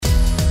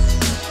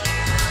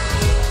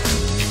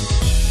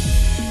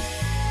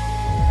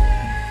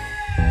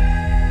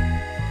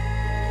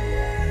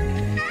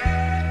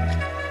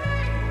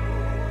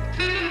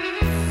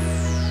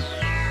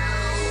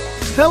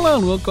Hello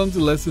and welcome to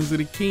Lessons with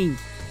the King,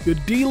 your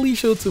daily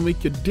show to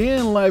make your day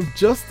in life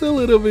just a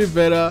little bit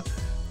better.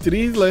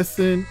 Today's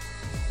lesson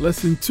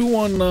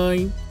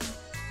 219,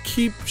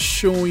 keep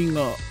showing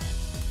up.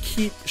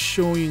 Keep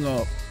showing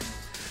up.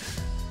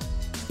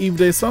 If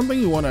there's something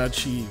you want to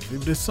achieve,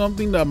 if there's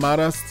something that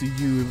matters to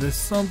you, if there's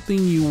something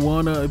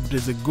if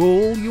there's a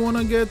goal you want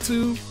to get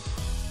to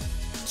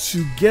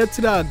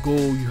that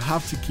goal, you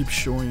have to keep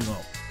showing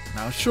up.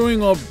 Now,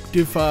 showing up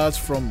differs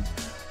from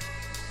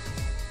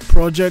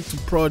project to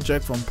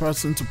project, from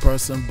person to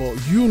person, but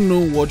you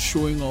know what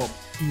showing up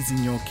is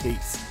in your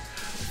case.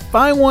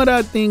 Find what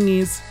that thing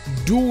is,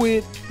 do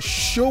it,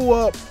 show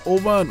up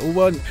over and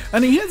over.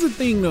 And here's the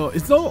thing though,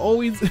 it's not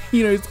always,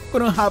 it's not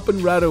going to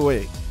happen right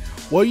away.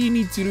 What you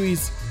need to do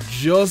is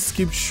just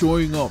keep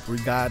showing up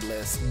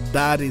regardless.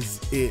 That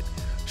is it.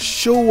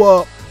 Show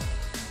up,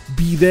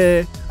 be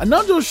there, and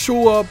not just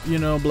show up,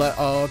 like,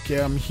 oh,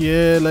 okay, I'm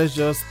here, let's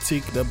just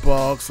tick the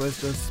box,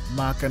 let's just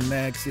mark a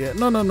next. Yeah,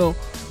 no.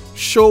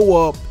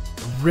 Show up,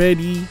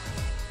 ready,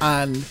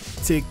 and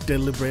take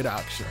deliberate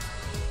action.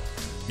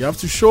 You have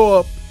to show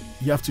up,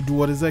 you have to do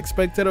what is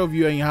expected of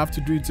you, and you have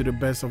to do it to the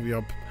best of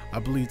your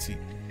ability.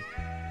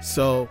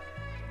 So,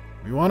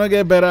 if you want to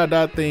get better at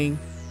that thing,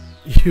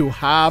 you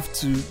have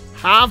to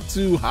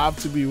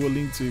be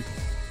willing to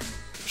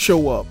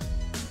show up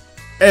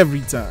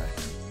every time.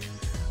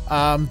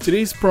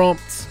 Today's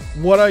prompt: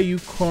 what are you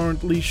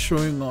currently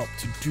showing up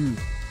to do?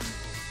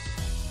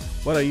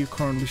 What are you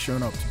currently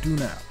showing up to do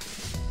now?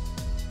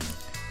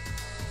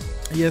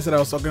 Yesterday I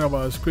was talking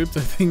about a script.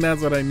 I think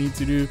that's what I need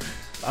to do.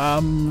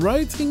 I'm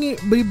writing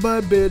it bit by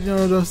bit,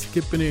 just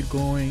keeping it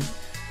going.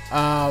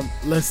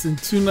 Lesson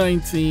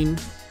 219,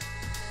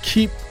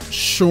 keep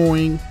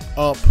showing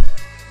up.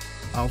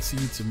 I'll see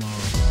you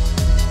tomorrow.